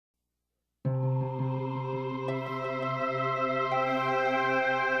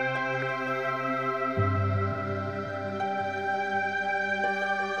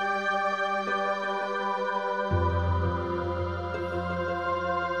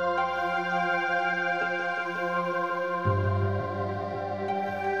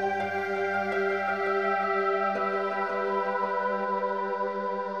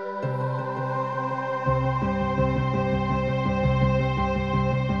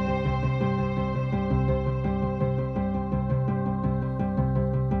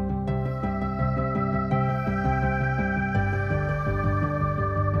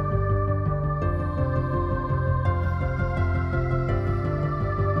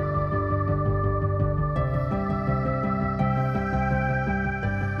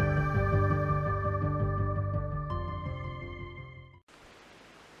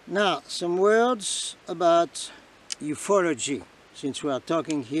Now, some words about ufology, since we are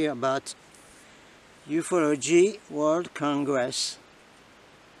talking here about Ufology World Congress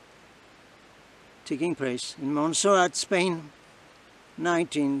taking place in Montserrat, Spain,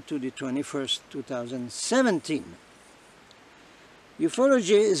 19 to the 21st, 2017.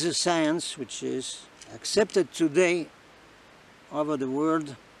 Ufology is a science which is accepted today over the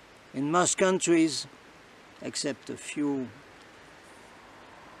world in most countries, except a few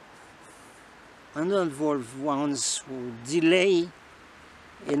uninvolved ones who delay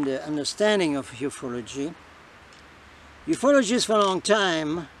in the understanding of ufology. Ufologists for a long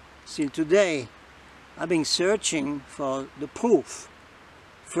time, still today, have been searching for the proof.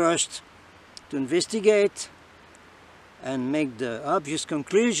 First, to investigate and make the obvious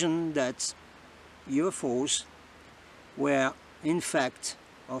conclusion that UFOs were in fact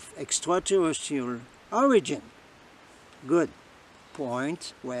of extraterrestrial origin. Good.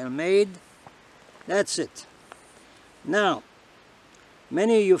 Point well made. That's it. Now,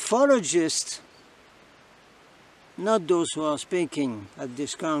 many ufologists, not those who are speaking at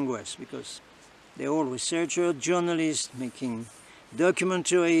this Congress, because they're all researchers, journalists making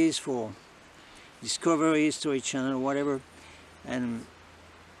documentaries for Discovery, History Channel, whatever, and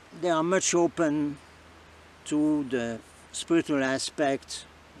they are much open to the spiritual aspect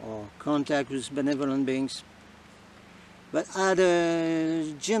or contact with benevolent beings. But as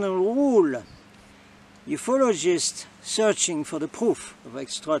a general rule, ufologists searching for the proof of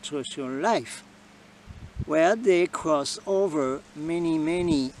extraterrestrial life, where they cross over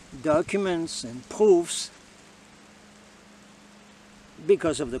many documents and proofs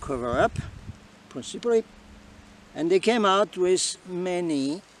because of the cover-up, principally, and they came out with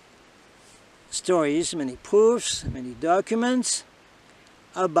many stories, many proofs, many documents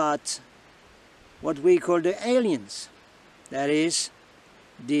about what we call the aliens. That is,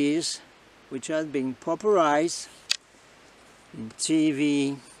 these which have been popularized in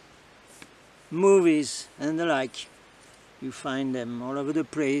TV, movies and the like. You find them all over the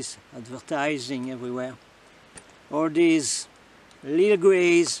place, advertising everywhere. All these little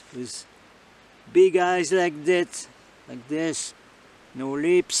greys with big eyes like that, like this, no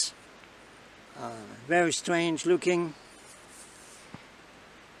lips, very strange looking.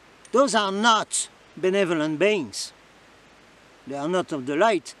 Those are not benevolent beings. They are not of the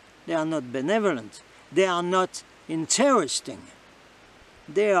light. They are not benevolent. They are not interesting.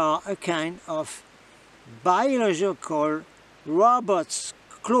 They are a kind of biological robots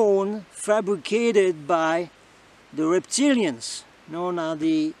clone fabricated by the reptilians, known as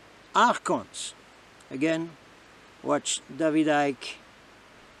the Archons. Again, watch David Icke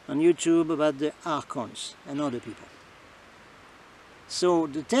on YouTube about the Archons and other people. So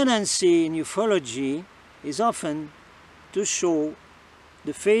the tendency in ufology is often to show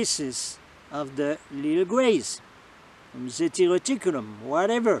the faces of the little greys, from Zeti reticulum,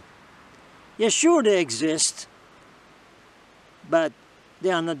 whatever. Yes, sure they exist, but they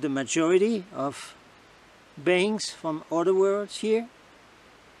are not the majority of beings from other worlds here.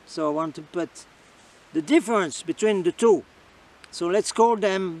 So I want to put the difference between the two. So let's call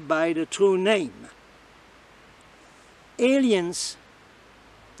them by the true name. Aliens,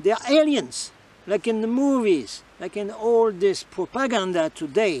 they are aliens, like in the movies, like in all this propaganda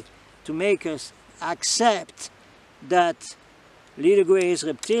today, to make us accept that little greys,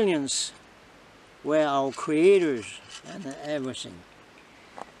 reptilians, were our creators and everything.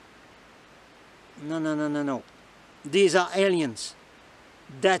 No. These are aliens.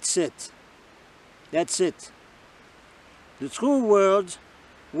 That's it. That's it. The true word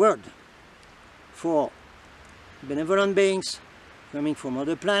for benevolent beings coming from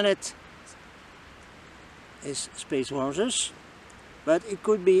other planets is space waters, but it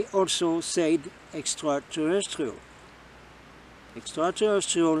could be also said extraterrestrial.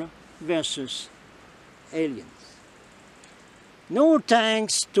 Extraterrestrial versus aliens. No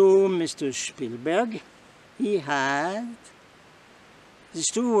thanks to Mr. Spielberg, he had these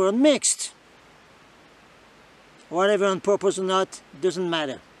two words mixed. Whatever on purpose or not, doesn't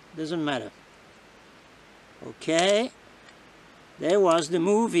matter. Doesn't matter. Okay? There was the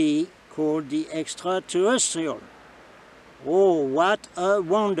movie called The Extraterrestrial. Oh, what a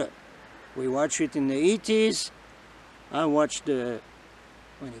wonder. We watched it in the E.T.s. I watched when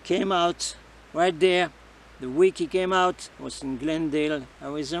it came out, right there. The week it came out was in Glendale,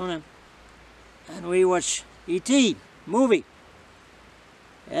 Arizona. And we watched E.T. movie.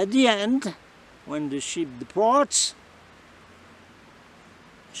 At the end, when the ship departs,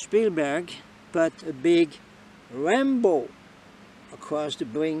 Spielberg put a big rainbow across the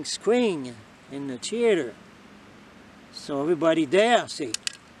big screen in the theater. So everybody there say,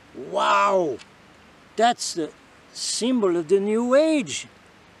 Wow! That's the symbol of the New Age.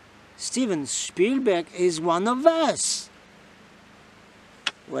 Steven Spielberg is one of us.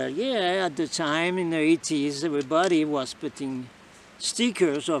 Well, yeah, at the time in the 80s, everybody was putting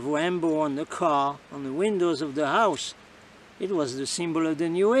stickers of Rambo on the car, on the windows of the house. It was the symbol of the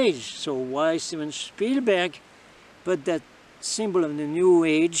New Age. So why Steven Spielberg put that symbol of the New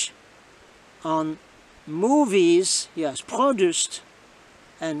Age on movies he has produced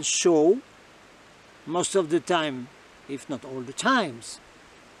and show, most of the time, if not all the times,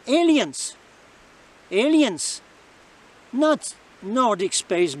 aliens. Aliens. Not Nordic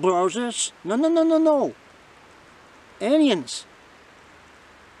space browsers. No, no, no, no, no. Aliens.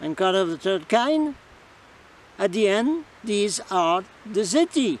 And kind of the third kind, at the end, these are the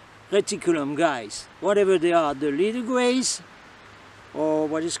Zeti reticulum guys. Whatever they are, the little grays, or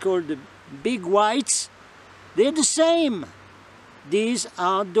what is called the big whites, they're the same. These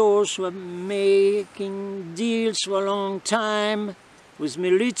are those who are making deals for a long time with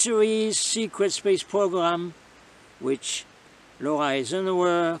military secret space program, which Laura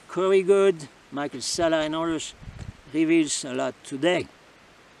Eisenhower, Corey Good, Michael Salla and others reveals a lot today.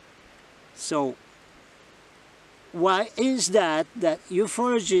 So why is that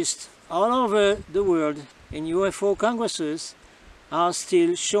ufologists all over the world in UFO congresses are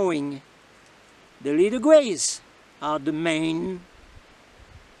still showing the little grays are the main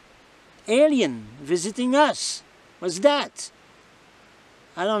alien visiting us? What's that?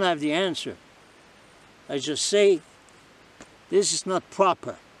 I don't have the answer. I just say this is not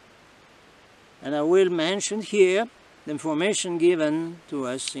proper. And I will mention here the information given to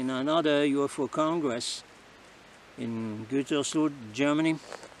us in another UFO Congress in Gütersloh, Germany,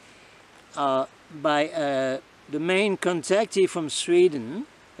 by the main contactee from Sweden,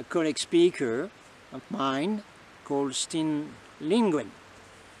 a colleague speaker of mine called Sten Lindgren.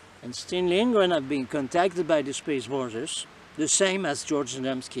 And Sten Lindgren have been contacted by the Space Brothers, the same as George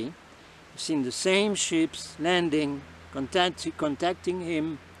Adamski. I've seen the same ships landing, contacting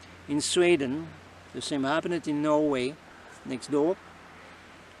him in Sweden. The same happened in Norway, next door.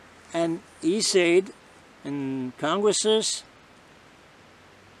 And he said in congresses,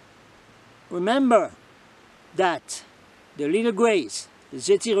 remember that the little grays, the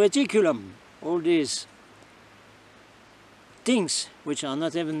Zeti reticulum, all these things which are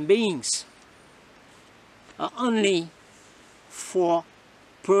not even beings, are only 4%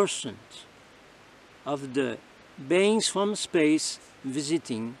 of the beings from space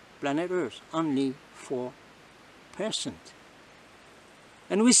visiting planet Earth. Only 4%.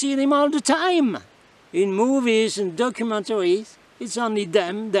 And we see them all the time. In movies and documentaries, it's only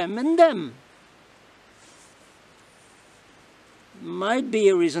them, them and them. Might be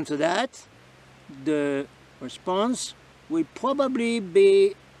a reason to that. The response will probably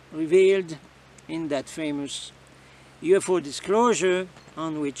be revealed in that famous UFO disclosure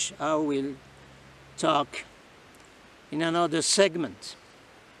on which I will talk in another segment.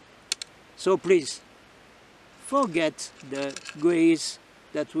 So please, forget the grays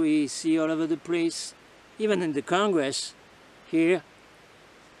that we see all over the place. Even in the Congress here,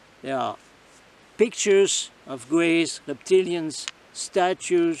 there are pictures of grays, reptilians,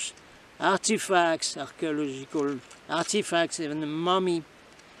 statues, artifacts, archaeological artifacts, even a mummy,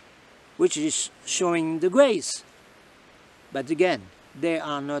 which is showing the grays. But again, they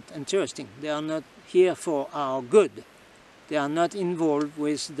are not interesting. They are not here for our good. They are not involved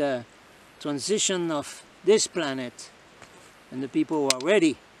with the transition of this planet and the people who are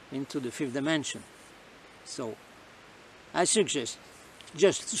ready into the fifth dimension. So I suggest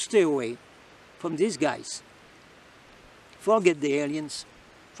just to stay away from these guys. Forget the aliens.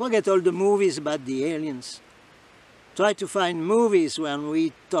 Forget all the movies about the aliens. Try to find movies when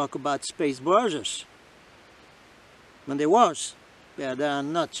we talk about space brothers. When there was, but they are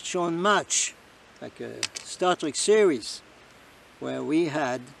not shown much, like a Star Trek series, where we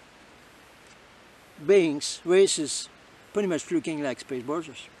had beings, races, pretty much looking like space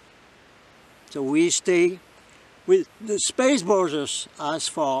brothers. So we stay with the space brothers as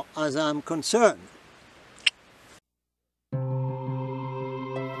far as I'm concerned.